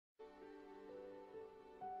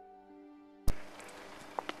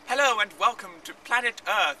Hello and welcome to Planet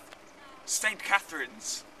Earth, St.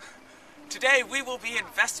 Katherines. Today we will be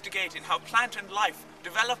investigating how plant and life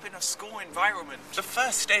develop in a school environment. The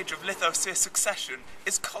first stage of Lithosere Succession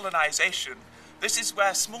is colonization. This is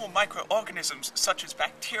where small microorganisms such as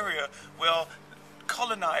bacteria will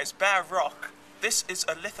colonize bare rock. This is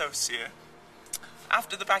a lithosere.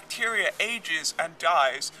 After the bacteria ages and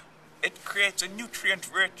dies, it creates a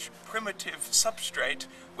nutrient-rich, primitive substrate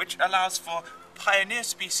which allows for pioneer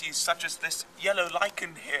species such as this yellow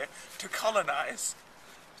lichen here to colonize.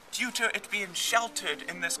 Due to it being sheltered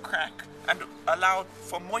in this crack and allowed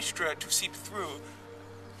for moisture to seep through,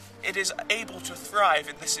 it is able to thrive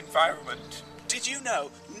in this environment. Did you know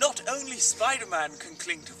not only Spider-Man can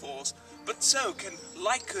cling to walls, but so can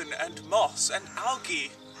lichen and moss and algae?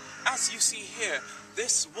 As you see here,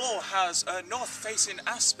 this wall has a north-facing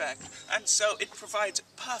aspect, and so it provides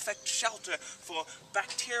perfect shelter for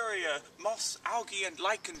bacteria, moss, algae and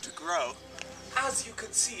lichen to grow. As you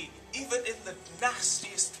can see, even in the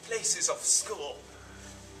nastiest places of school,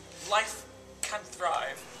 life can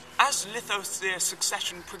thrive. As Lithosere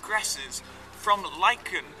succession progresses, from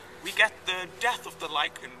lichen we get the death of the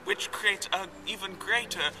lichen, which creates an even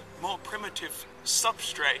greater, more primitive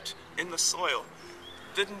substrate in the soil.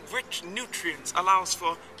 The rich nutrients allows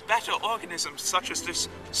for better organisms such as this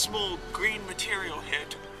small green material here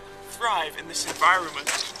to thrive in this environment.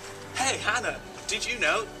 Hey Hannah, did you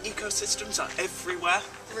know ecosystems are everywhere?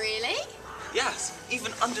 Really? Yes,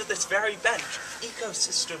 even under this very bench,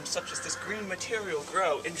 ecosystems such as this green material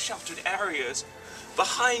grow in sheltered areas.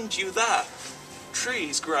 Behind you there,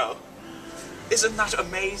 trees grow. Isn't that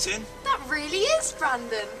amazing? That really is,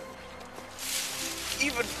 Brandon.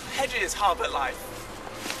 Even hedges harbour life.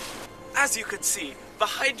 As you can see,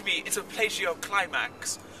 behind me is a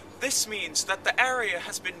plagioclimax. This means that the area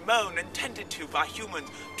has been mown and tended to by humans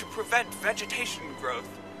to prevent vegetation growth.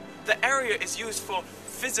 The area is used for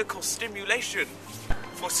physical stimulation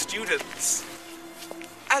for students.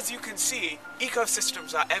 As you can see,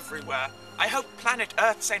 ecosystems are everywhere. I hope Planet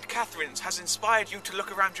Earth St. Katherines has inspired you to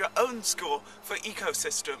look around your own school for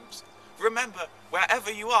ecosystems. Remember,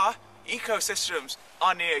 wherever you are, ecosystems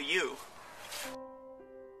are near you.